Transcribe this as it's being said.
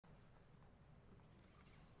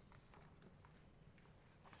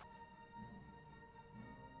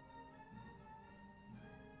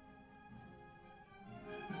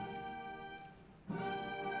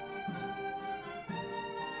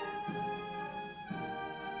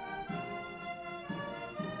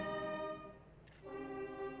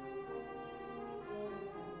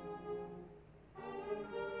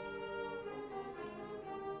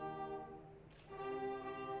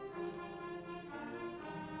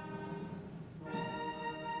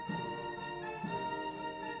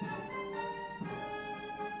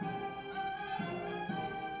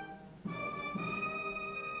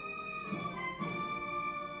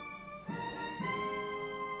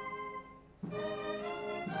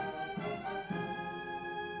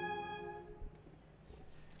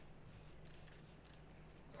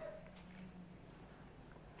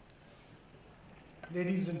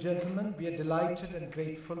Ladies and gentlemen, we are delighted and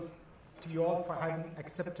grateful to you all for having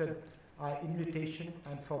accepted our invitation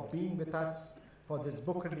and for being with us for this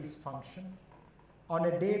book release function on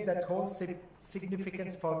a day that holds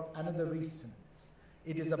significance for another reason.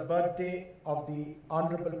 It is a birthday of the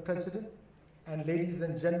Honorable President, and ladies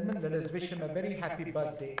and gentlemen, let us wish him a very happy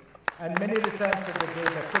birthday and many returns of the day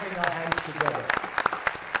by putting our hands together.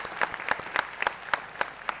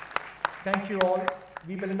 Thank you all.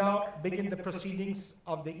 We will now begin the proceedings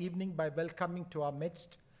of the evening by welcoming to our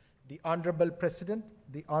midst the Honorable President,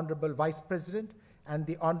 the Honorable Vice President, and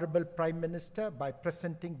the Honorable Prime Minister by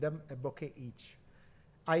presenting them a bouquet each.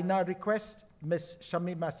 I now request Ms.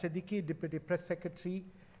 Shamima Siddiqui, Deputy Press Secretary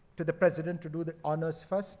to the President, to do the honors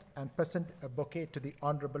first and present a bouquet to the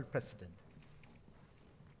Honorable President.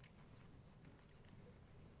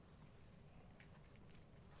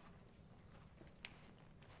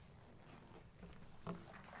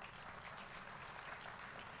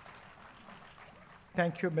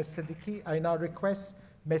 Thank you, Ms. Siddiqui. I now request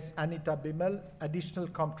Ms. Anita Bimal, Additional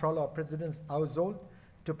Comptroller of President's Household,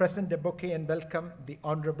 to present the bouquet and welcome the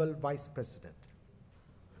Honorable Vice President.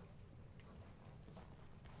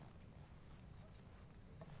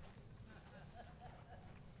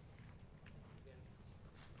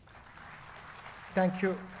 Thank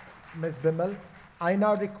you, Ms. Bimal. I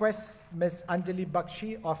now request Ms. Anjali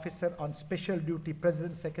Bakshi, Officer on Special Duty,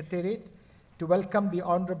 President's Secretariat, to welcome the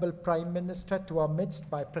Honorable Prime Minister to our midst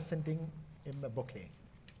by presenting him a bouquet.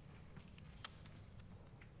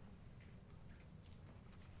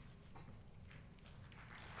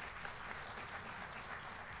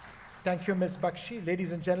 Thank you, Ms. Bakshi.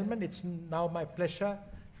 Ladies and gentlemen, it's now my pleasure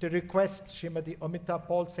to request Srimati Amita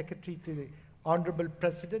Paul, Secretary to the Honorable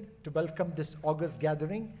President, to welcome this august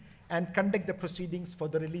gathering and conduct the proceedings for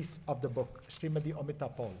the release of the book. Srimati Amita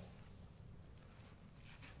Paul.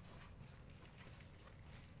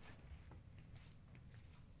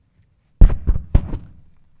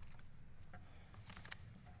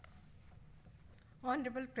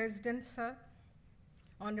 Honorable President, sir,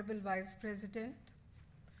 Honorable Vice President,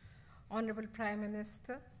 Honorable Prime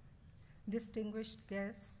Minister, distinguished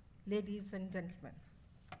guests, ladies and gentlemen.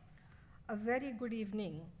 A very good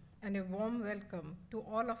evening and a warm welcome to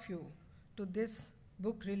all of you to this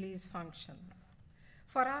book release function.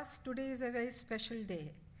 For us, today is a very special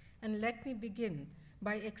day, and let me begin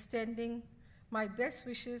by extending my best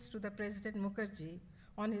wishes to the President Mukherjee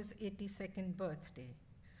on his 82nd birthday.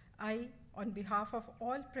 I, on behalf of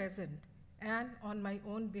all present and on my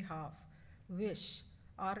own behalf, wish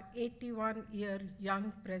our 81-year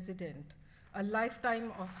young president a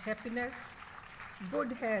lifetime of happiness,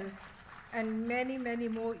 good health, and many, many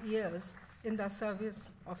more years in the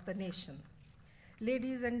service of the nation.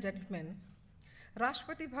 Ladies and gentlemen,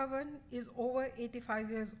 Rashtrapati Bhavan is over 85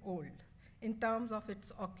 years old in terms of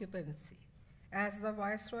its occupancy. As the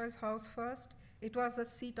Viceroy's house first, it was the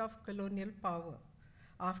seat of colonial power.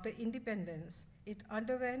 After independence, it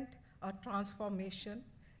underwent a transformation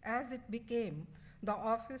as it became the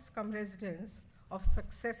office cum residence of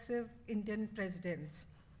successive Indian presidents.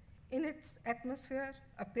 In its atmosphere,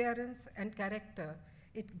 appearance, and character,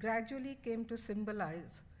 it gradually came to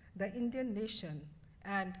symbolize the Indian nation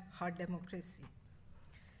and her democracy.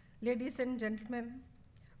 Ladies and gentlemen,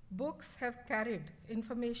 books have carried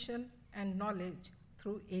information and knowledge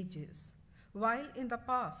through ages. While in the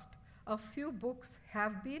past, a few books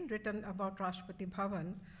have been written about Rashtrapati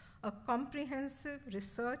Bhavan, a comprehensive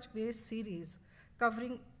research-based series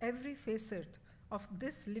covering every facet of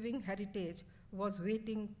this living heritage was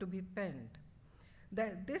waiting to be penned. The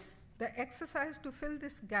exercise to fill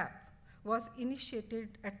this gap was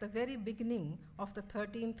initiated at the very beginning of the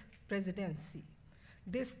 13th presidency.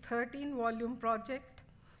 This 13-volume project,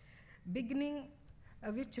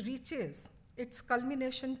 which reaches its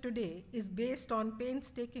culmination today, is based on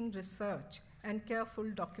painstaking research and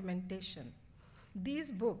careful documentation.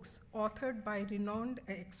 These books, authored by renowned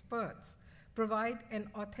experts, provide an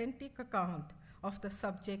authentic account of the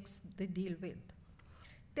subjects they deal with.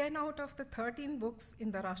 10 out of the 13 books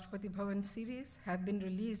in the Rashtrapati Bhavan series have been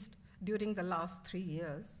released during the last 3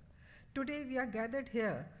 years. Today, we are gathered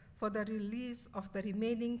here for the release of the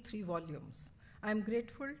remaining 3 volumes. I am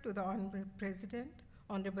grateful to the Honorable President,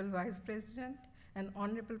 Honorable Vice President, and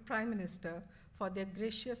Honorable Prime Minister for their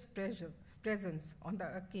gracious presence on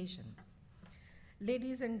the occasion.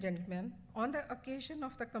 Ladies and gentlemen, on the occasion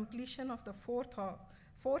of the completion of the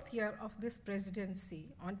fourth year of this presidency,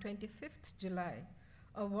 on 25th July,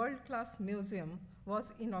 a world-class museum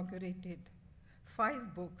was inaugurated.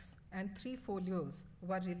 5 books and 3 folios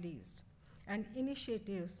were released, and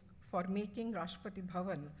initiatives for making Rashtrapati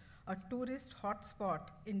Bhavan a tourist hotspot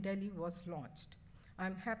in Delhi was launched.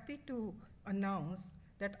 I'm happy to announce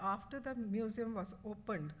that after the museum was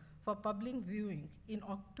opened for public viewing in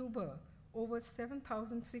October, over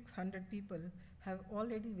 7,600 people have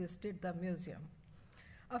already visited the museum.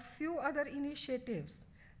 A few other initiatives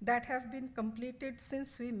that have been completed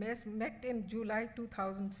since we met in July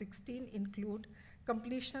 2016 include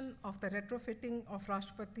completion of the retrofitting of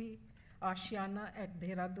Rashtrapati Ashiana at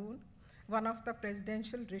Dehradun, one of the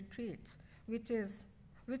presidential retreats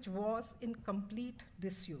which was in complete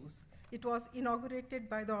disuse. It was inaugurated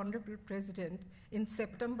by the Honorable President in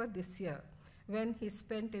September this year when he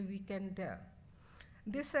spent a weekend there.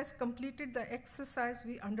 This has completed the exercise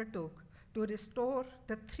we undertook to restore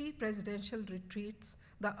the 3 presidential retreats,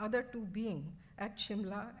 the other 2 being at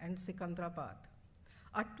Shimla and Sikandrabad.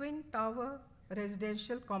 A twin-tower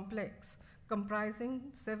residential complex comprising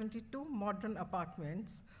 72 modern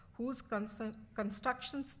apartments whose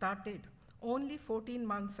construction started only 14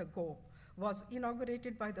 months ago was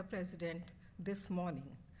inaugurated by the President this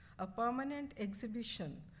morning. A permanent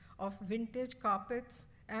exhibition of vintage carpets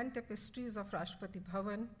and tapestries of Rashtrapati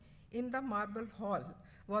Bhavan in the Marble Hall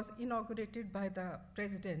was inaugurated by the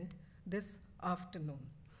President this afternoon.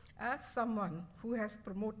 As someone who has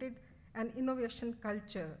promoted an innovation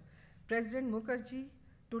culture, President Mukherjee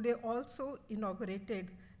today also inaugurated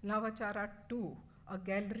Navachara 2, a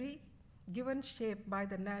gallery given shape by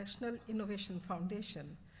the National Innovation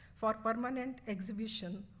Foundation for permanent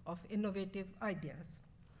exhibition of innovative ideas.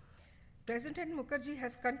 President Mukherjee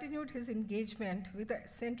has continued his engagement with the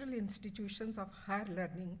central institutions of higher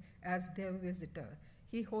learning as their visitor.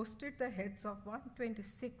 He hosted the heads of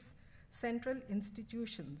 126 central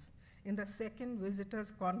institutions in the second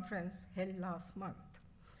Visitors' Conference held last month.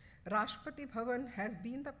 Rashtrapati Bhavan has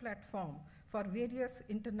been the platform for various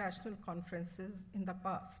international conferences in the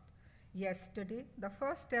past. Yesterday, the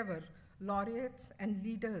first ever laureates and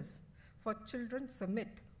leaders for Children's Summit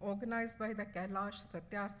organized by the Kailash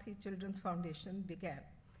Satyarthi Children's Foundation began.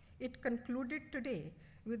 It concluded today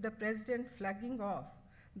with the President flagging off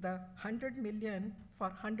the 100 million for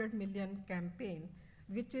 100 million campaign,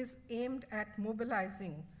 which is aimed at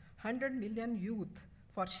mobilizing 100 million youth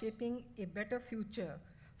for shaping a better future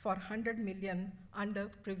for 100 million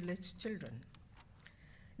underprivileged children.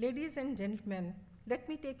 Ladies and gentlemen, let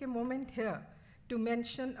me take a moment here to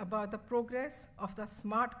mention about the progress of the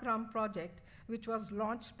Smart Gram project, which was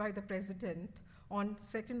launched by the President on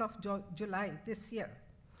 2nd of July this year.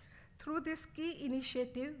 Through this key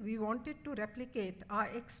initiative, we wanted to replicate our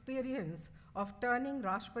experience of turning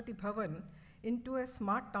Rashtrapati Bhavan into a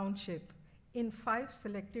smart township in 5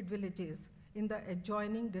 selected villages in the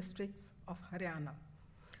adjoining districts of Haryana.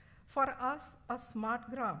 For us, a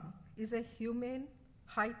smart gram is a humane,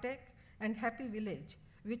 high-tech, and happy village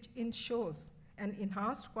which ensures an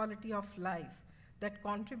enhanced quality of life that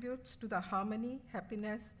contributes to the harmony,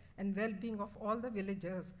 happiness, and well-being of all the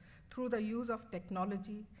villagers through the use of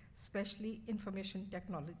technology, especially information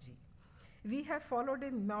technology. We have followed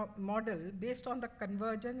a model based on the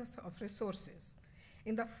convergence of resources.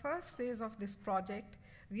 In the first phase of this project,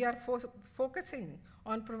 we are focusing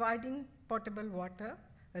on providing potable water,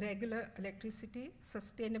 regular electricity,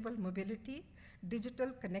 sustainable mobility, digital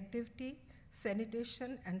connectivity,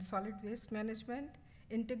 sanitation and solid waste management,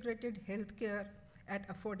 integrated healthcare at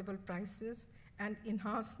affordable prices, and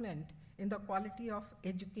enhancement in the quality of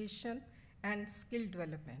education and skill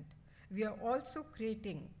development. We are also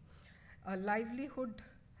creating a livelihood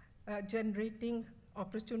generating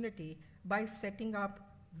opportunity by setting up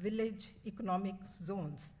village economic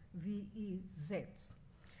zones, VEZs.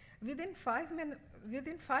 Within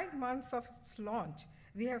 5 months of its launch,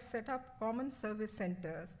 we have set up common service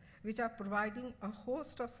centers which are providing a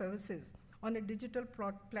host of services on a digital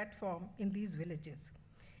platform in these villages.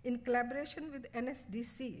 In collaboration with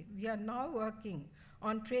NSDC, we are now working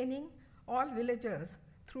on training all villagers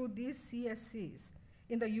through these CSCs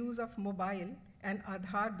in the use of mobile and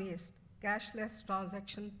Aadhaar-based cashless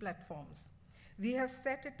transaction platforms. We have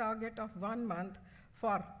set a target of 1 month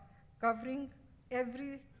for covering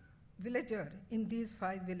every villager in these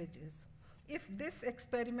 5 villages. If this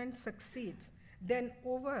experiment succeeds, then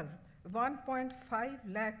over 1.5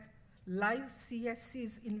 lakh live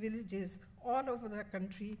CSCs in villages all over the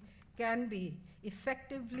country can be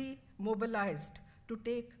effectively mobilized to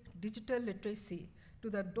take digital literacy to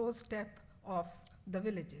the doorstep of the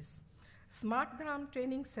villages. Smart Gram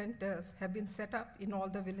training centers have been set up in all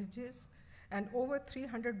the villages, and over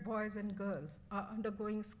 300 boys and girls are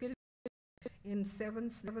undergoing skill in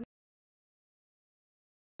 7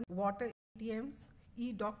 water ATMs,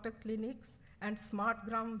 e-doctor clinics, and Smart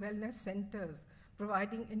Gram wellness centers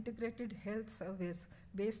providing integrated health service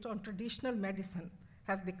based on traditional medicine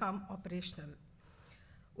have become operational.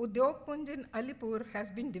 Udyog Kunj in Alipur has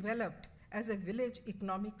been developed as a village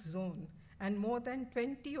economic zone, and more than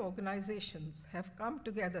 20 organizations have come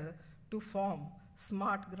together to form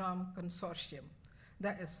Smart Gram Consortium.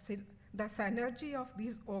 The synergy of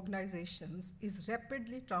these organizations is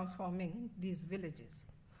rapidly transforming these villages.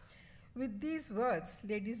 With these words,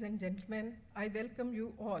 ladies and gentlemen, I welcome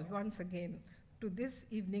you all once again to this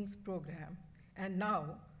evening's program. And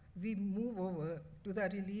now we move over to the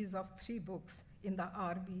release of 3 books in the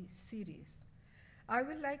RB series. I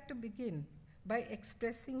would like to begin by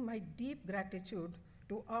expressing my deep gratitude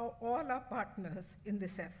to all our partners in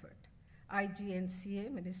this effort: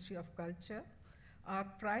 IGNCA, Ministry of Culture, our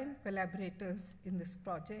prime collaborators in this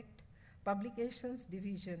project, Publications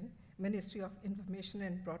Division, Ministry of Information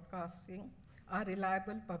and Broadcasting, our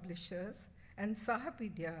reliable publishers, and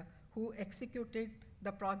Sahapedia, who executed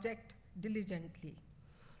the project diligently.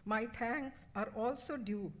 My thanks are also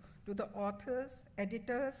due to the authors,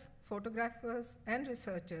 editors, photographers, and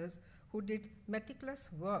researchers who did meticulous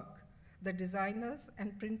work, the designers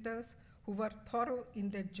and printers who were thorough in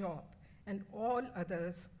their job, and all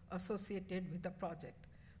others associated with the project.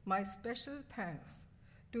 My special thanks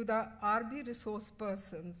to the RB resource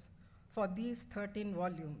persons for these 13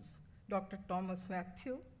 volumes: Dr. Thomas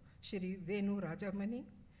Matthew, Shri Venu Rajamani,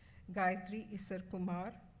 Gayatri Isar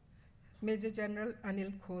Kumar, Major General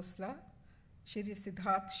Anil Khosla, Shri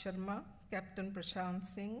Siddharth Sharma, Captain Prashant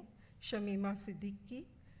Singh, Shamima Siddiqui,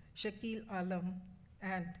 Shakil Alam,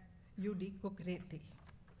 and Yudi Kukreti.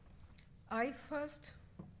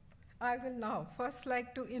 I will now first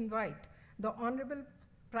like to invite the Honorable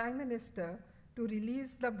Prime Minister to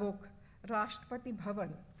release the book Rashtrapati Bhavan,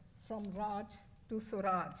 From Raj to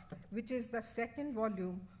Swaraj, which is the 2nd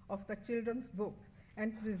volume of the children's book,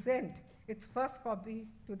 and present its first copy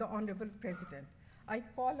to the Honorable President. I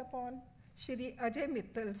call upon Shri Ajay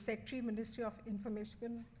Mittal, Secretary, Ministry of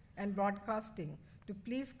Information and Broadcasting, to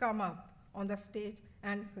please come up on the stage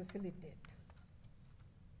and facilitate.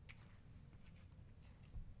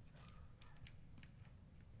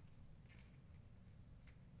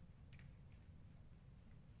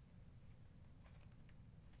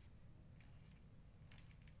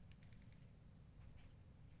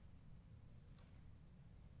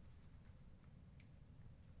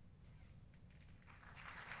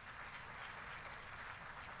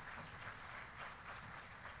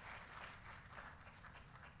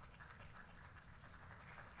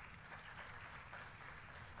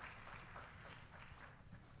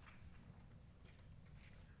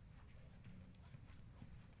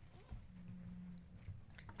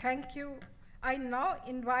 Thank you. I now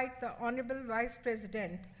invite the Honorable Vice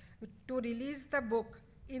President to release the book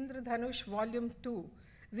Indradhanush Volume 2,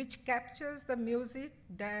 which captures the music,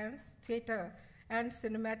 dance, theater, and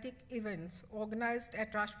cinematic events organized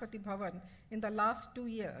at Rashtrapati Bhavan in the last 2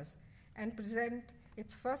 years, and present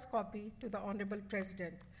its first copy to the Honorable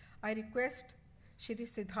President. I request Shri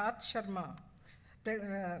Siddharth Sharma,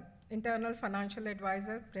 Internal Financial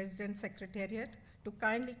Advisor, President Secretariat, to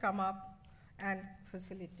kindly come up and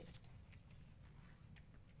facilitate.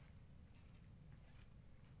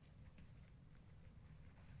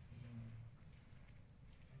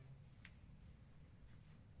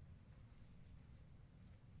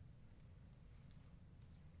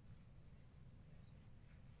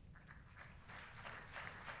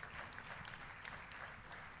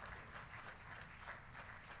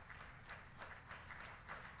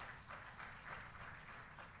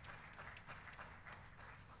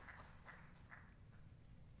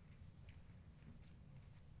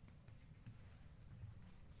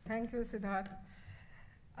 Thank you, Siddharth.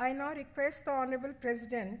 I now request the Honorable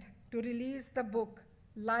President to release the book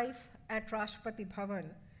Life at Rashtrapati Bhavan,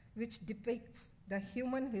 which depicts the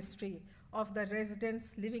human history of the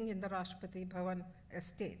residents living in the Rashtrapati Bhavan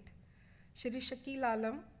estate. Shri Shakil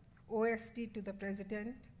Alam, OSD to the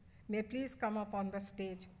President, may please come up on the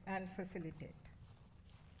stage and facilitate.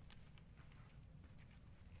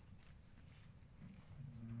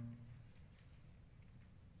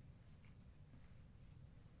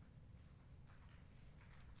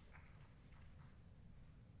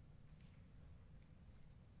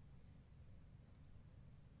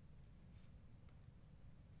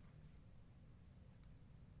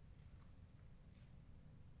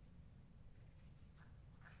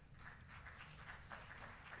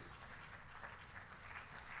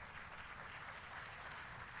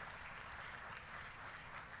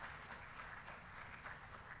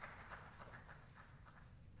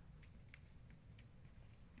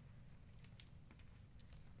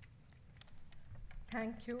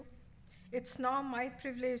 Thank you. It's now my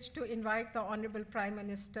privilege to invite the Honorable Prime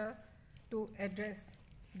Minister to address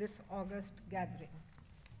this august gathering.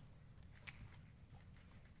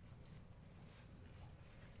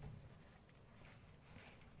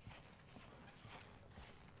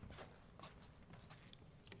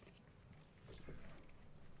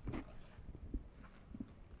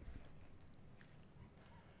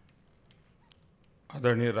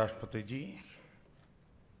 आदरणीय राष्ट्रपति जी,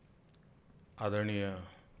 आदरणीय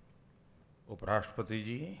उपराष्ट्रपति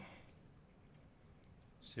जी,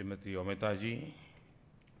 श्रीमती अमिता जी,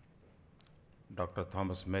 doctor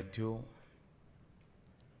Thomas Matthew,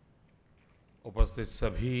 उपस्थित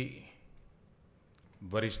सभी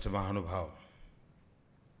वरिष्ठ महानुभाव,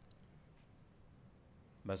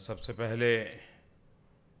 मैं सबसे पहले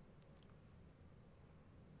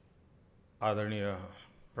आदरणीय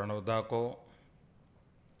प्रणवदा को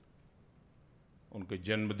उनके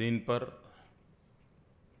जन्मदिन पर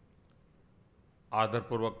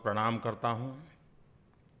आदरपूर्वक प्रणाम करता हूं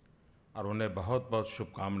और उन्हें बहुत बहुत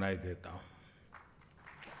शुभकामनाएं देता हूं।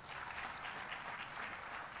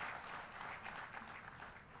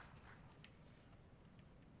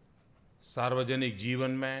 सार्वजनिक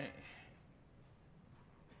जीवन में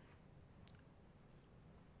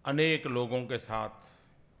अनेक लोगों के साथ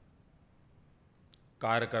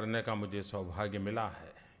कार्य करने का मुझे सौभाग्य मिला है।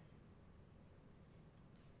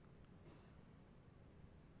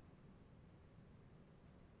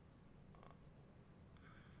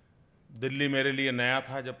 दिल्ली मेरे लिए नया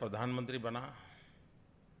था जब प्रधानमंत्री बना,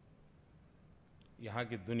 यहाँ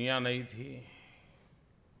की दुनिया नई थी।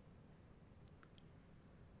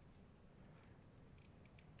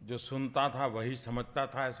 जो सुनता था वही समझता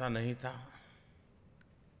था, ऐसा नहीं था।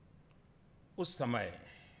 उस समय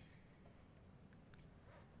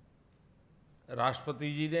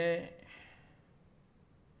राष्ट्रपति जी ने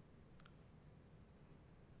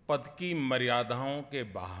पद की मर्यादाओं के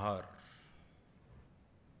बाहर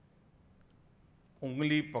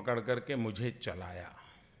उंगली पकड़ करके मुझे चलाया।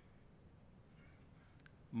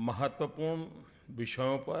 महत्वपूर्ण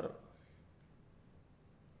विषयों पर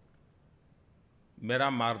मेरा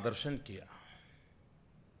मार्गदर्शन किया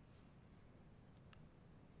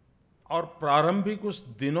और प्रारंभिक उस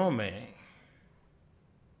दिनों में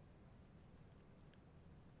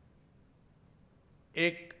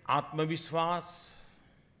एक आत्मविश्वास,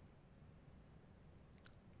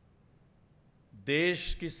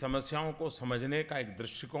 देश की समस्याओं को समझने का एक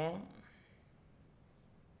दृष्टिकोण,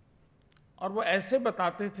 और वो ऐसे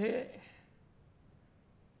बताते थे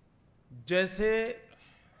जैसे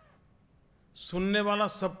सुनने वाला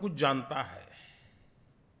सब कुछ जानता है।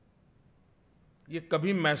 ये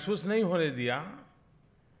कभी महसूस नहीं होने दिया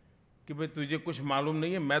कि भाई तुझे कुछ मालूम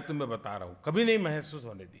नहीं है, मैं तुम्हें बता रहा हूं। कभी नहीं महसूस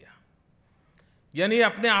होने दिया। यानी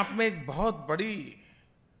अपने आप में एक बहुत बड़ी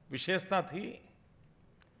विशेषता थी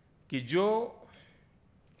कि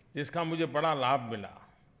जिसका मुझे बड़ा लाभ मिला।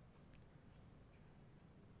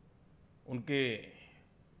 उनके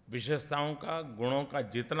विशेषताओं का, गुणों का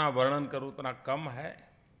जितना वर्णन करूं उतना कम है,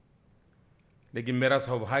 लेकिन मेरा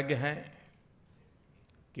सौभाग्य है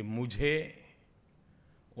कि मुझे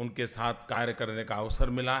उनके साथ कार्य करने का अवसर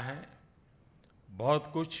मिला है।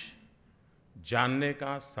 बहुत कुछ जानने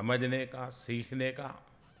का, समझने का, सीखने का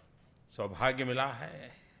सौभाग्य मिला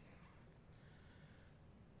है।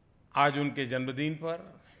 आज उनके जन्मदिन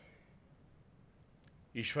पर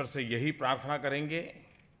ईश्वर से यही प्रार्थना करेंगे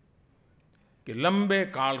कि लंबे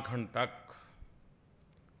कालखंड तक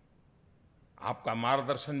आपका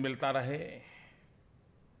मार्गदर्शन मिलता रहे,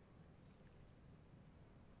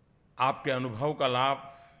 आपके अनुभव का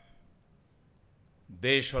लाभ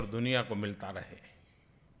देश और दुनिया को मिलता रहे।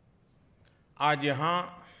 आज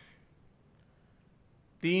यहाँ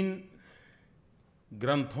 3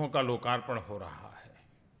 ग्रंथों का लोकार्पण हो रहा है।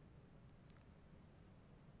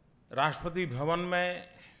 राष्ट्रपति भवन में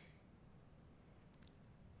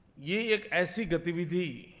ये एक ऐसी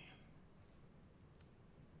गतिविधि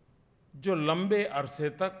जो लंबे अरसे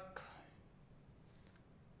तक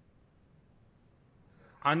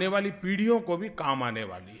आने वाली पीढ़ियों को भी काम आने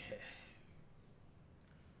वाली है।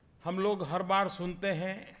 हम लोग हर बार सुनते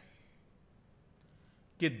हैं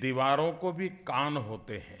कि दीवारों को भी कान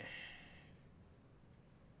होते हैं।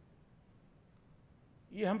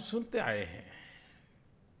 ये हम सुनते आए हैं,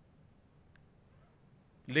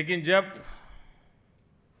 लेकिन जब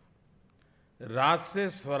राज से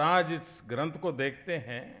स्वराज इस ग्रंथ को देखते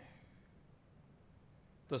हैं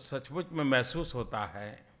तो सचमुच में महसूस होता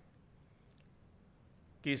है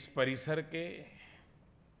कि इस परिसर के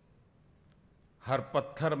हर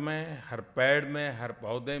पत्थर में, हर पेड़ में, हर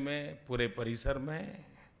पौधे में, पूरे परिसर में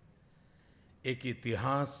एक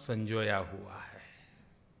इतिहास संजोया हुआ है।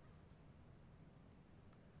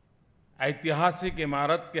 ऐतिहासिक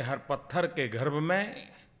इमारत के हर पत्थर के गर्भ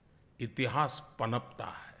में इतिहास पनपता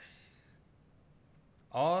है।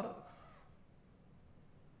 और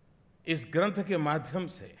इस ग्रंथ के माध्यम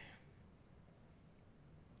से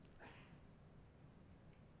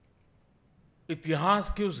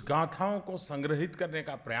इतिहास की उस गाथाओं को संग्रहित करने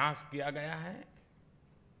का प्रयास किया गया है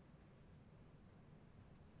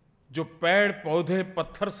जो पेड़ पौधे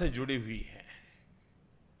पत्थर से जुड़ी हुई है,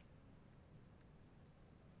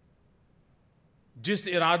 जिस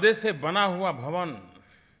इरादे से बना हुआ भवन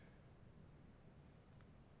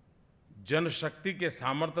जनशक्ति के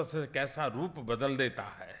सामर्थ्य से कैसा रूप बदल देता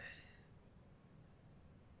है।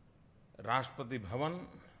 राष्ट्रपति भवन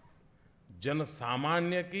जन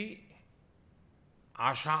सामान्य की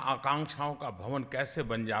आशा आकांक्षाओं का भवन कैसे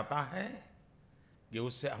बन जाता है, ये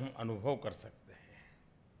उससे हम अनुभव कर सकते हैं।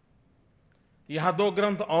 यहाँ 2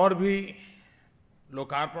 ग्रंथ और भी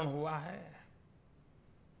लोकार्पण हुआ है।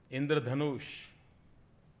 इंद्रधनुष,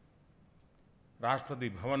 राष्ट्रपति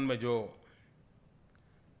भवन में जो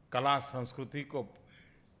कला संस्कृति को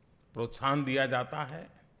प्रोत्साहन दिया जाता है,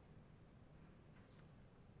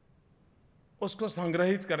 उसको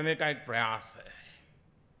संग्रहित करने का एक प्रयास है।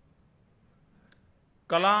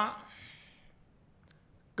 कला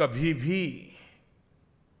कभी भी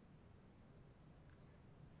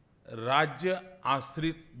राज्य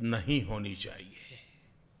आश्रित नहीं होनी चाहिए,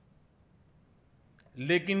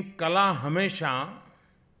 लेकिन कला हमेशा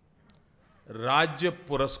राज्य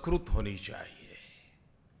पुरस्कृत होनी चाहिए।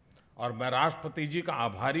 और मैं राष्ट्रपति जी का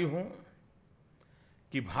आभारी हूं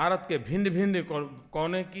कि भारत के भिन्न भिन्न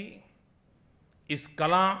कोने की इस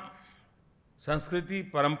कला संस्कृति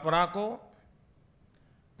परंपरा को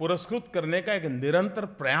पुरस्कृत करने का एक निरंतर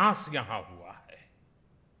प्रयास यहां हुआ है।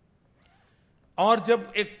 और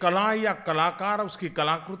जब एक कला या कलाकार, उसकी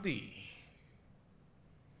कलाकृति,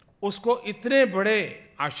 उसको इतने बड़े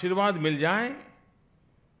आशीर्वाद मिल जाए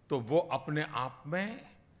तो वो अपने आप में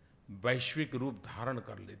वैश्विक रूप धारण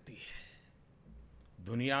कर लेती है।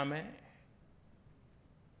 दुनिया में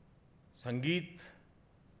संगीत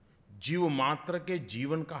जीव मात्र के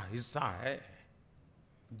जीवन का हिस्सा है।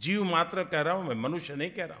 जीव मात्र कह रहा हूं मैं, मनुष्य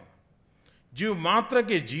नहीं कह रहा हूं। जीव मात्र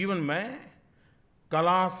के जीवन में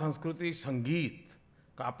कला, संस्कृति, संगीत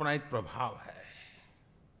का अपना एक प्रभाव है।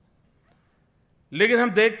 लेकिन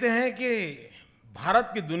हम देखते हैं कि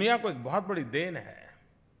भारत की दुनिया को एक बहुत बड़ी देन है।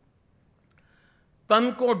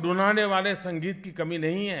 तन को डुलाने वाले संगीत की कमी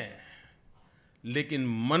नहीं है, लेकिन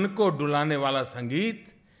मन को डुलाने वाला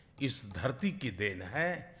संगीत इस धरती की देन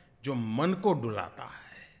है, जो मन को डुलाता है।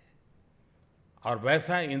 और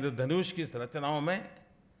वैसा इंद्रधनुष की रचनाओं में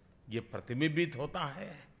ये प्रतिबिंबित होता है।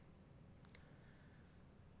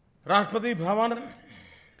 राष्ट्रपति भवन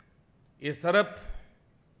इस तरफ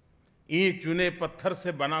ईंट चुने पत्थर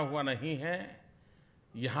से बना हुआ नहीं है।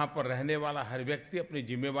 यहाँ पर रहने वाला हर व्यक्ति अपनी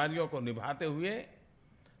जिम्मेवारियों को निभाते हुए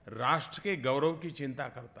राष्ट्र के गौरव की चिंता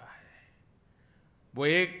करता है। वो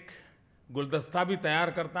एक गुलदस्ता भी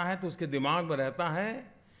तैयार करता है तो उसके दिमाग में रहता है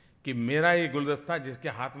कि मेरा ये गुलदस्ता जिसके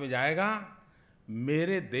हाथ में जाएगा,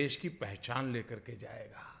 मेरे देश की पहचान लेकर के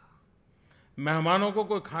जाएगा। मेहमानों को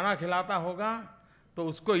कोई खाना खिलाता होगा तो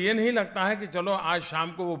उसको ये नहीं लगता है कि चलो आज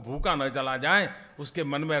शाम को वो भूखा न चला जाए। उसके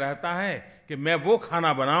मन में रहता है कि मैं वो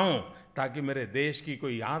खाना बनाऊं ताकि मेरे देश की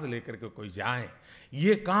कोई याद लेकर के कोई जाए।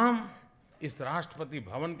 ये काम इस राष्ट्रपति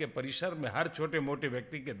भवन के परिसर में हर छोटे मोटे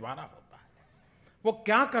व्यक्ति के द्वारा होता है। वो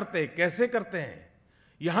क्या करते हैं, कैसे करते हैं,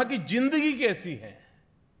 यहाँ की जिंदगी कैसी है,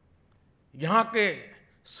 यहाँ के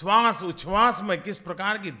श्वास उच्छ्वास में किस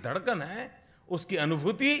प्रकार की धड़कन है, उसकी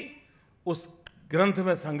अनुभूति उस ग्रंथ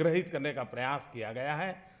में संग्रहित करने का प्रयास किया गया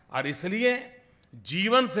है। और इसलिए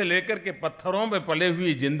जीवन से लेकर के पत्थरों में पले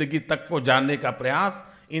हुई जिंदगी तक को जानने का प्रयास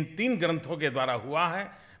इन 3 ग्रंथों के द्वारा हुआ है।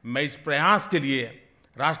 मैं इस प्रयास के लिए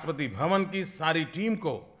राष्ट्रपति भवन की सारी टीम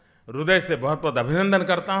को हृदय से बहुत बहुत अभिनंदन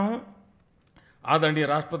करता हूं। आदरणीय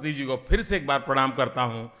राष्ट्रपति जी को फिर से एक बार प्रणाम करता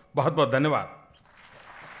हूं। बहुत बहुत धन्यवाद।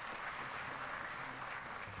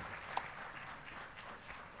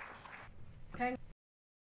 Thank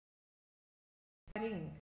you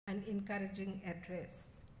for an encouraging address.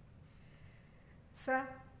 Sir,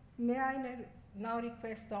 may I now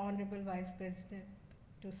request the Honorable Vice President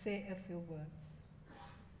to say a few words.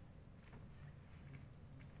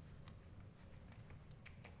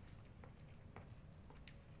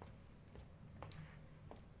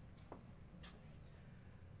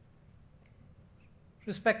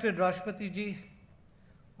 Respected Rashtrapati Ji,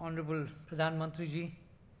 Honorable Pradhan Mantri Ji,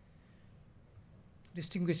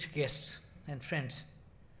 distinguished guests and friends.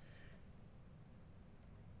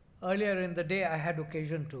 Earlier in the day, I had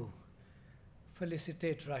occasion to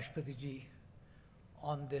felicitate Rashtrapati Ji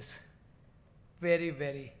on this very,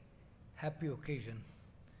 very happy occasion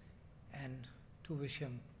and to wish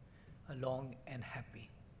him a long and happy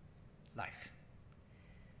life.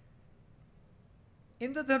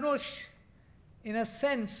 Indradhanush, in a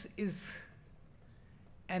sense, is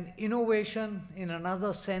an innovation. In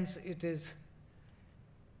another sense, it is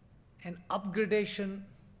an upgradation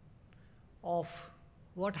of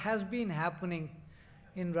what has been happening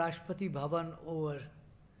in Rashtrapati Bhavan over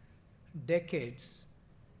decades.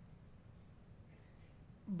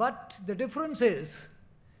 But the difference is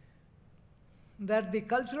that the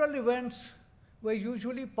cultural events were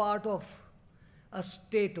usually part of a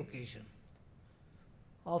state occasion,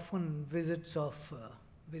 often visits of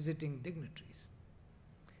visiting dignitaries.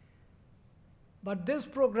 But this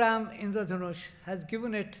program, Indradhanush, has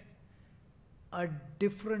given it a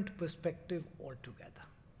different perspective altogether.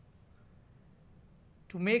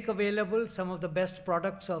 To make available some of the best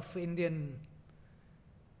products of Indian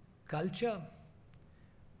culture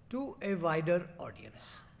to a wider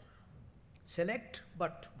audience. Select,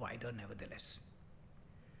 but wider nevertheless.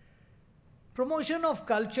 Promotion of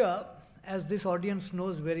culture, as this audience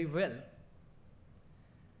knows very well,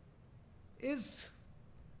 is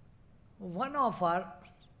one of our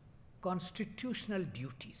constitutional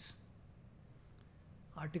duties.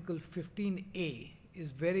 Article 15A is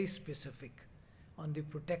very specific on the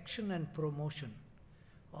protection and promotion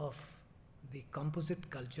of the composite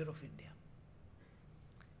culture of India.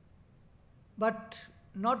 But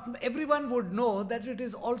not everyone would know that it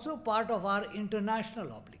is also part of our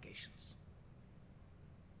international obligations.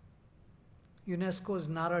 UNESCO's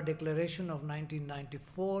Nara Declaration of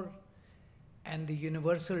 1994 and the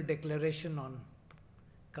Universal Declaration on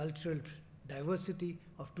Cultural Diversity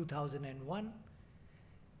of 2001,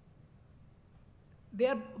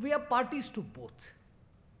 we are parties to both.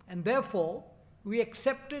 And therefore, we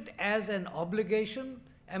accept it as an obligation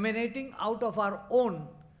emanating out of our own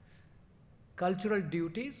cultural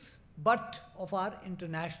duties, but of our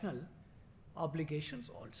international obligations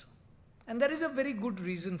also. And there is a very good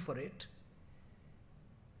reason for it.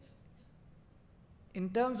 In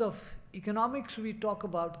terms of economics, we talk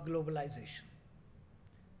about globalization.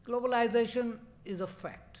 Globalization is a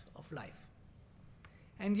fact of life.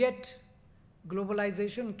 And yet,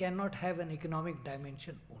 globalization cannot have an economic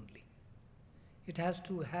dimension only. It has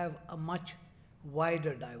to have a much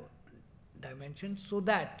wider dimension so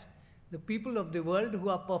that the people of the world who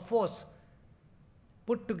are perforce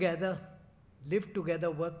put together, live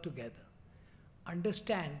together, work together,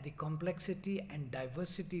 understand the complexity and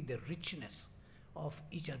diversity, the richness of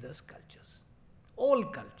each other's cultures. All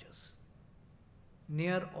cultures,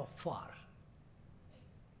 near or far,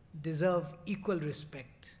 deserve equal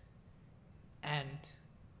respect and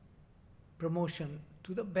promotion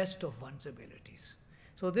to the best of one's abilities.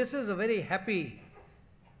 So this is a very happy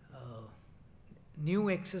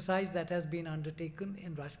new exercise that has been undertaken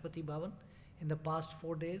in Rashtrapati Bhavan in the past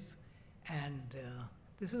 4 days, and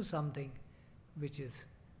this is something which is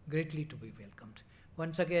greatly to be welcomed.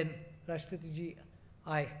 Once again, Rashtrapati ji,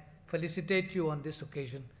 I felicitate you on this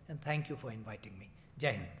occasion and thank you for inviting me.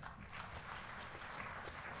 Jai Hind.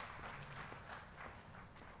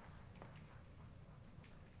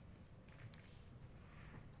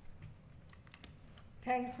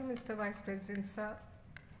 Thank you, Mr. Vice President, sir.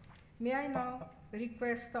 May I now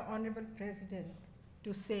request the Honorable President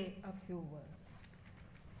to say a few words.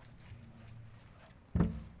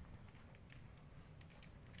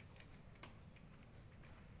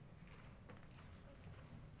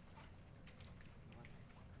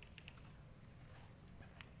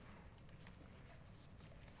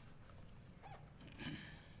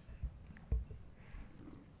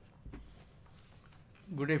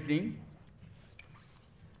 Good evening.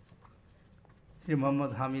 Sri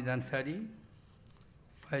Muhammad Hamid Ansari,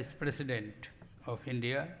 Vice President of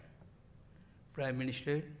India, Prime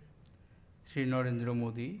Minister Sri Narendra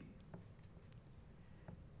Modi,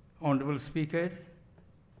 Honorable Speaker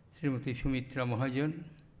Srimati Sumitra Mahajan,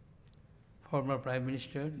 former Prime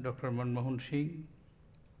Minister Dr. Manmohan Singh,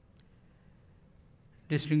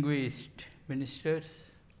 distinguished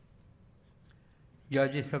ministers,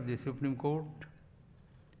 judges of the Supreme Court,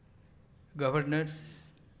 governors,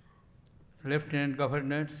 lieutenant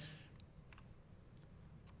governors,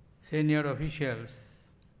 senior officials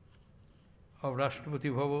of Rashtrapati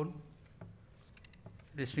Bhavan,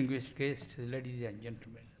 distinguished guests, ladies and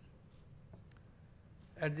gentlemen.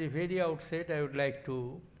 At the very outset, I would like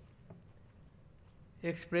to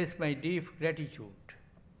express my deep gratitude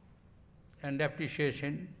and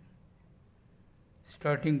appreciation,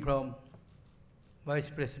 starting from Vice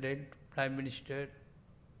President, Prime Minister,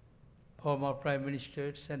 former Prime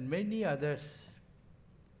Ministers, and many others,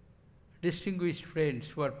 distinguished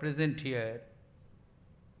friends who are present here.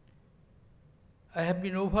 I have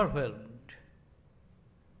been overwhelmed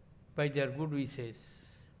by their good wishes,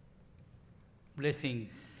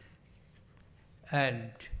 blessings,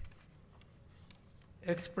 and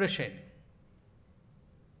expression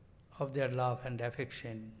of their love and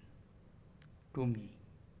affection to me.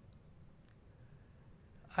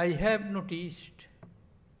 I have noticed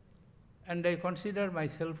and I consider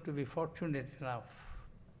myself to be fortunate enough.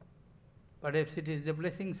 Perhaps it is the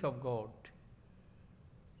blessings of God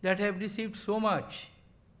that I have received so much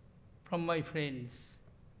from my friends,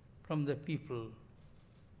 from the people.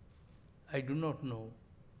 I do not know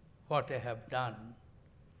what I have done,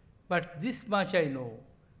 but this much I know,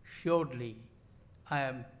 surely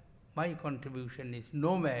my contribution is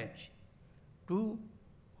no match to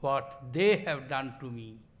what they have done to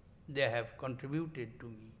me, they have contributed to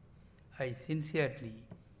me. I sincerely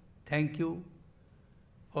thank you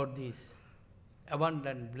for these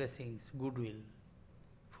abundant blessings, goodwill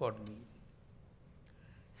for me.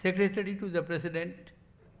 Secretary to the President,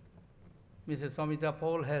 Mrs. Amita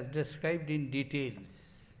Paul has described in details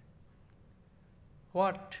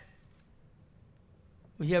what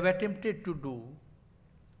we have attempted to do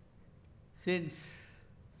since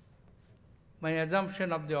my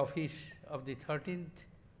assumption of the office of the 13th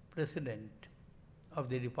President of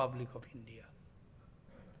the Republic of India.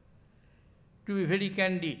 To be very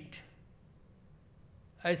candid,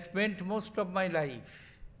 I spent most of my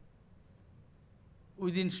life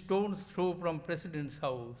within stone's throw from President's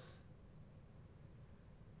house,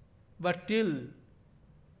 but till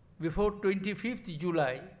before 25th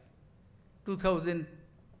July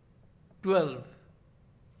 2012,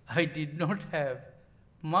 I did not have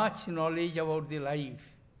much knowledge about the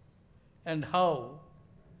life and how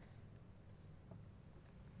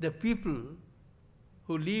the people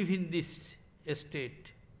who live in this estate,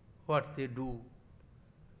 what they do,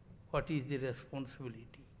 what is the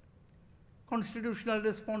responsibility. Constitutional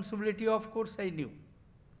responsibility, of course, I knew.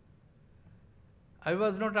 I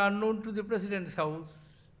was not unknown to the President's house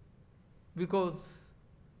because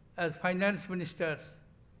as finance ministers,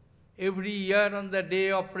 every year on the day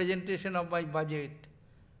of presentation of my budget,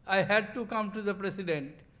 I had to come to the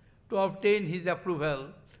President to obtain his approval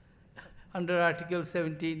under Article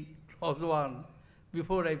 17 of 1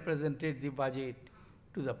 before I presented the budget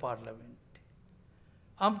to the Parliament.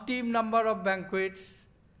 Umpteen number of banquets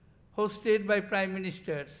hosted by Prime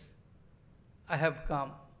Ministers I have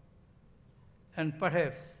come, and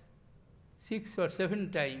perhaps 6 or 7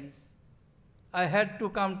 times I had to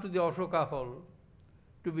come to the Ashoka Hall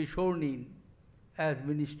to be sworn in as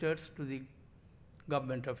ministers to the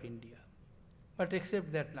Government of India. But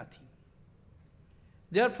except that, nothing.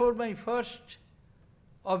 Therefore, my first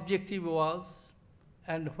objective was,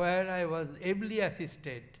 and where I was ably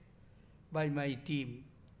assisted by my team,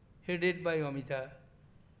 headed by Amita,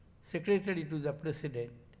 Secretary to the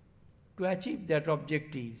President, to achieve that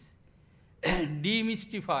objective,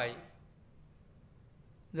 demystify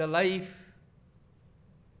the life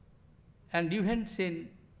and events in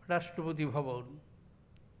Rashtrapati Bhavan,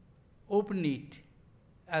 open it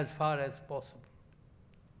as far as possible.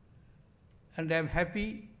 And I am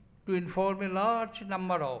happy to inform a large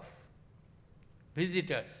number of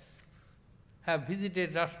visitors have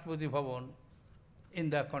visited Rashtrapati Bhavan in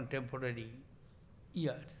the contemporary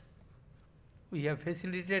years. We have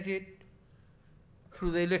facilitated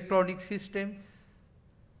through the electronic systems.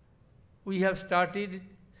 We have started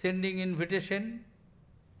sending invitation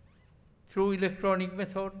through electronic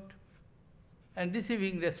method and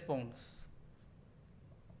receiving response.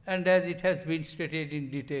 And as it has been stated in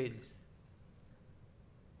details,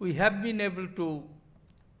 we have been able to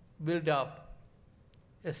build up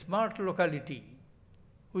a smart locality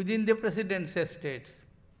within the President's estate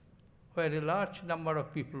where a large number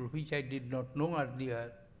of people, which I did not know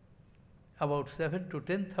earlier, about 7,000 to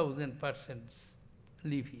 10,000 persons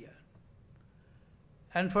live here.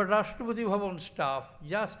 And for Rashtrapati Bhavan staff,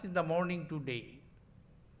 just in the morning today,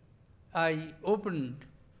 I opened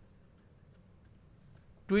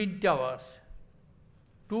Twin Towers,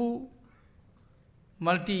 2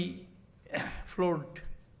 multi-floored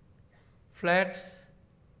flats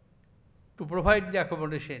to provide the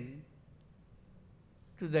accommodation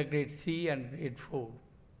to the grade 3 and grade 4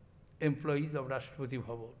 employees of Rashtrapati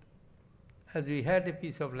Bhavan, as we had a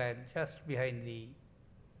piece of land just behind the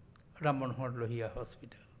Ram Manohar Lohia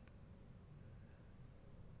Hospital.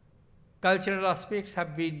 Cultural aspects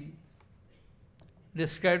have been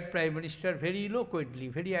described Prime Minister very eloquently,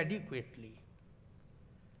 very adequately.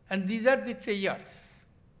 And these are the treasures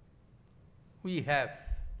we have,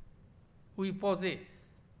 we possess.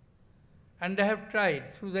 And I have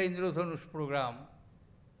tried through the Indradhanush program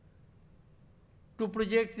to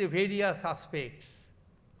project the various aspects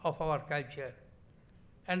of our culture.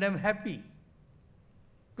 And I am happy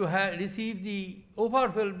to have received the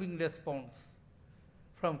overwhelming response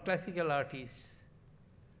from classical artists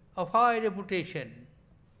of high reputation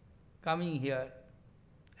coming here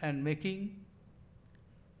and making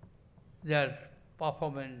their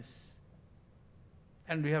performance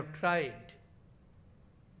and we have tried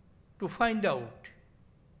to find out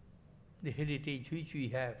the heritage which we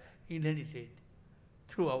have inherited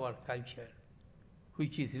through our culture,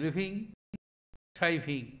 which is living,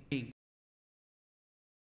 thriving,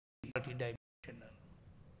 multidimensional.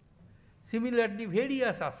 Similarly,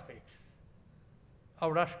 various aspects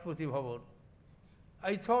of Rashtrapati Bhavan,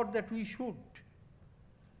 I thought that we should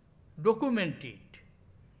document it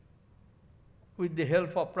with the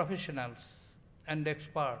help of professionals and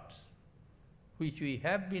experts, which we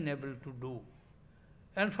have been able to do.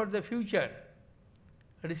 And for the future,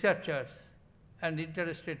 researchers and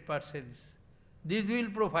interested persons, this will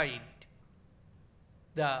provide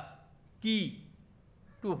the key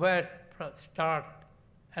to where to start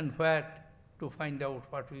and where to find out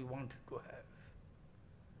what we want to have.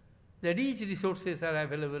 The rich resources are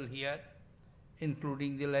available here,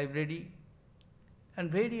 including the library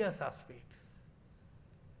and various aspects.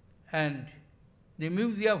 And the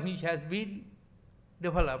museum, which has been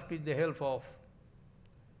developed with the help of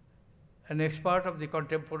an expert of the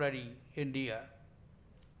contemporary India,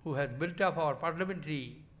 who has built up our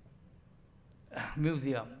parliamentary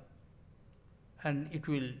museum, and it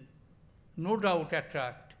will no doubt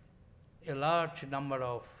attract a large number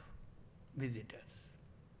of visitors.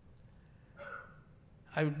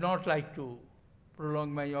 I would not like to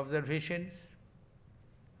prolong my observations.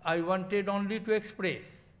 I wanted only to express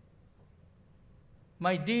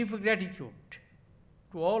my deep gratitude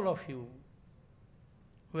to all of you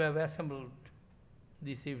who have assembled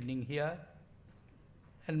this evening here,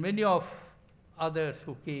 and many of others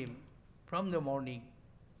who came from the morning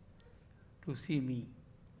to see me,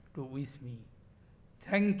 to wish me.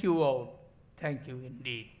 Thank you all. Thank you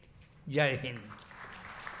indeed. Jai Hind.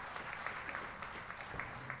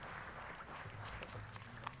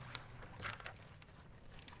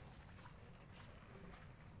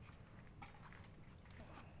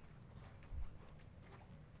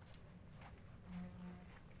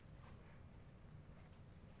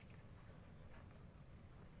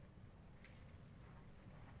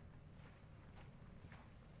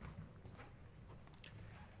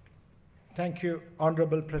 Thank you,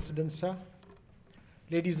 Honorable President, sir.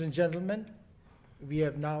 Ladies and gentlemen, we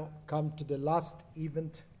have now come to the last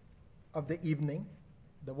event of the evening,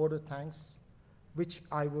 the vote of thanks, which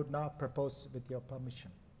I would now propose with your permission.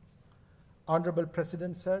 Honorable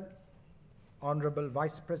President, sir, Honorable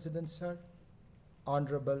Vice President, sir,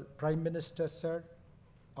 Honorable Prime Minister, sir,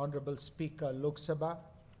 Honorable Speaker Lok Sabha,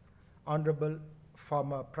 Honorable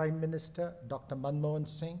former Prime Minister Dr. Manmohan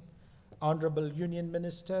Singh, Honorable Union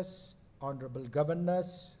Ministers, Honorable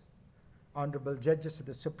Governors, Honorable Judges of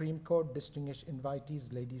the Supreme Court, distinguished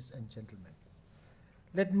invitees, ladies and gentlemen.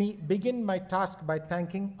 Let me begin my task by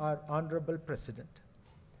thanking our Honorable President.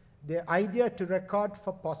 The idea to record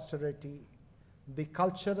for posterity the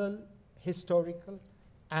cultural, historical,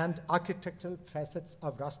 and architectural facets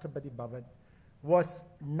of Rashtrapati Bhavan was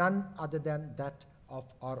none other than that of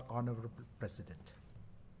our Honorable President.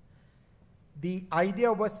 The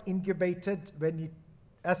idea was incubated when he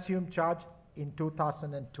assumed charge in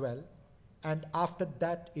 2012, and after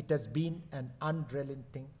that it has been an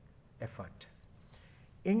unrelenting effort.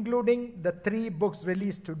 Including the 3 books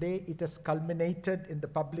released today, it has culminated in the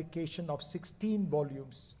publication of 16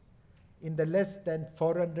 volumes in the less than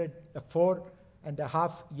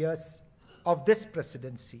 4.5 years of this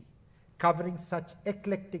presidency, covering such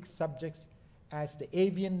eclectic subjects as the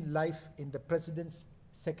avian life in the President's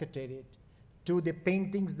Secretariat, to the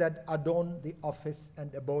paintings that adorn the office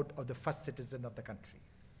and abode of the first citizen of the country.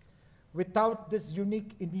 Without this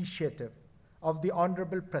unique initiative of the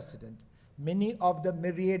Honorable President, many of the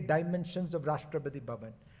myriad dimensions of Rashtrapati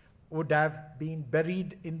Bhavan would have been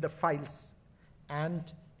buried in the files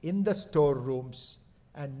and in the storerooms,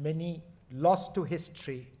 and many lost to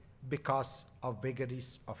history because of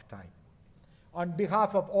vagaries of time. On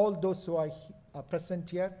behalf of all those who are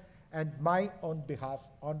present here, and my own behalf,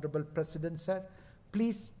 Honorable President, sir,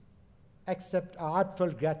 please accept our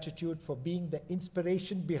heartfelt gratitude for being the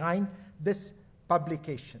inspiration behind this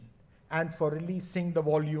publication and for releasing the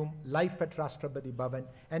volume Life at Rashtrapati Bhavan,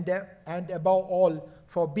 and above all,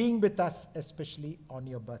 for being with us, especially on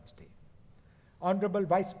your birthday. Honorable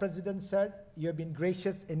Vice President, sir, you have been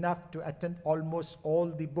gracious enough to attend almost all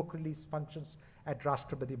the book release functions at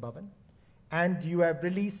Rashtrapati Bhavan, and you have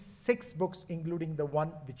released 6 books, including the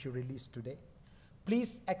one which you released today.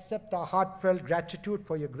 Please accept our heartfelt gratitude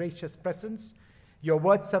for your gracious presence, your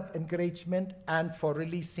words of encouragement, and for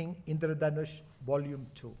releasing Indradhanush Volume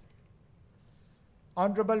 2.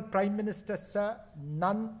 Honorable Prime Minister, sir,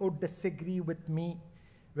 none would disagree with me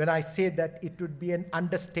when I say that it would be an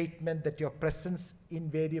understatement that your presence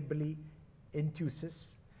invariably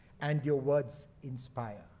enthuses, and your words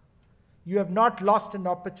inspire. You have not lost an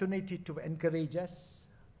opportunity to encourage us.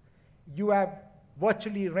 You have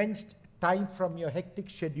virtually wrenched time from your hectic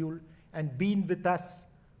schedule and been with us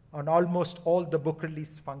on almost all the book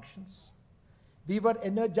release functions. We were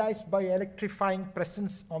energized by your electrifying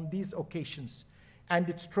presence on these occasions, and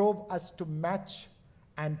it drove us to match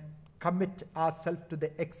and commit ourselves to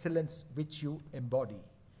the excellence which you embody.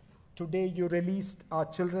 Today you released our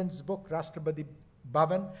children's book, Rashtrapati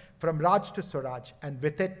Bhavan, From Raj to Swaraj, and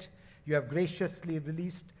with it you have graciously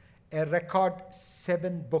released a record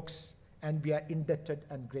 7 books, and we are indebted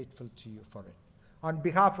and grateful to you for it. On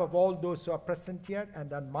behalf of all those who are present here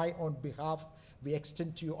and on my own behalf, we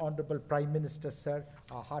extend to you, Honorable Prime Minister, sir,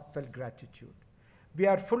 our heartfelt gratitude. We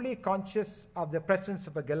are fully conscious of the presence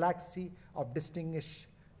of a galaxy of distinguished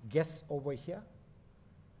guests over here.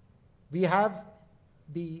 We have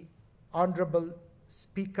the Honorable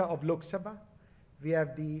Speaker of Lok Sabha. We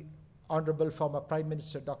have the Honorable former Prime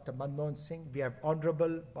Minister Dr. Manmohan Singh. We have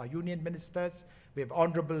Honorable Union Ministers. We have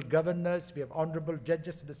Honorable Governors. We have Honorable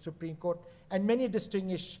Judges of the Supreme Court, and many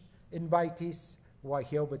distinguished invitees who are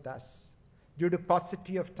here with us. Due to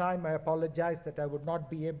paucity of time, I apologize that I would not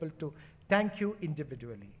be able to thank you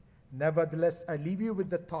individually. Nevertheless, I leave you with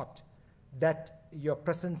the thought that your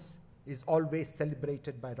presence is always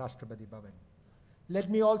celebrated by Rashtrapati Bhavan. Let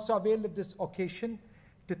me also avail of this occasion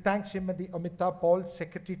to thank Srimati Amita Paul,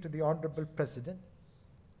 Secretary to the Honorable President,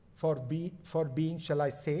 for being, shall I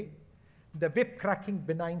say, the whip-cracking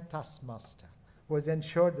benign taskmaster who has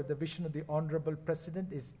ensured that the vision of the Honorable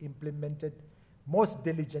President is implemented most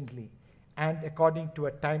diligently and according to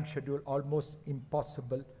a time schedule almost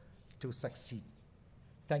impossible to succeed.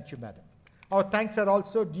 Thank you, Madam. Our thanks are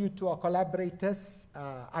also due to our collaborators,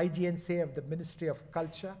 IGNSA of the Ministry of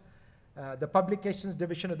Culture, the Publications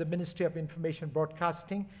Division of the Ministry of Information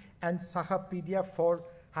Broadcasting, and Sahapedia for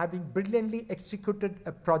having brilliantly executed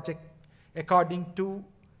a project according to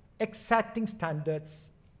exacting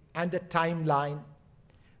standards and a timeline,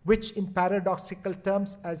 which in paradoxical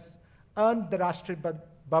terms has earned the Rashtrapati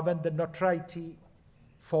Bhavan the notoriety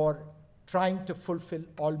for trying to fulfill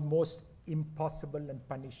almost impossible and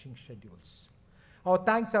punishing schedules. Our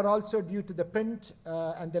thanks are also due to the print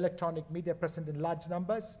and the electronic media present in large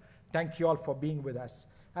numbers. Thank you all for being with us.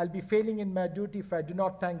 I'll be failing in my duty if I do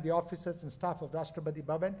not thank the officers and staff of Rashtrapati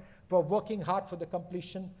Bhavan for working hard for the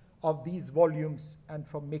completion of these volumes and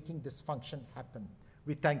for making this function happen.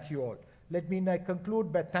 We thank you all. Let me now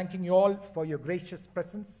conclude by thanking you all for your gracious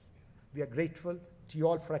presence. We are grateful to you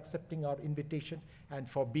all for accepting our invitation and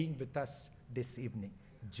for being with us this evening.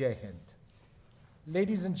 Jai Hind.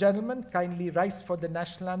 Ladies and gentlemen, kindly rise for the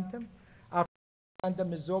national anthem. After the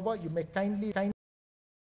anthem is over, you may kindly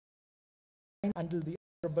until the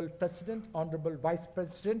Honorable President, Honorable Vice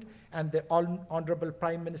President, and the Honorable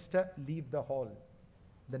Prime Minister leave the hall.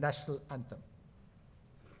 The national anthem.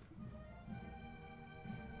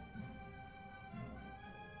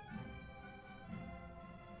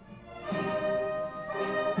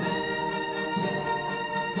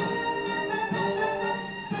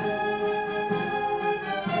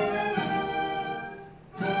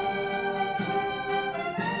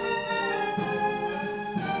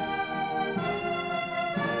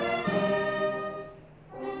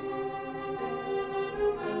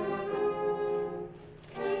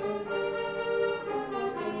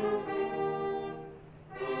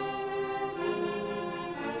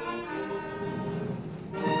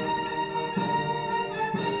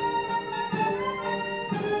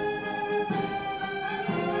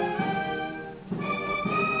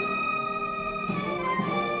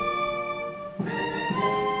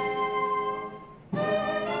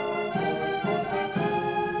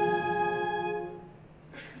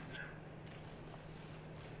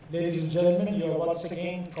 Ladies and gentlemen, you are once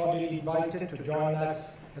again cordially invited to join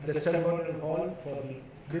us at the ceremonial hall for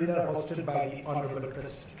the dinner hosted by the Honorable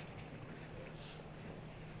President.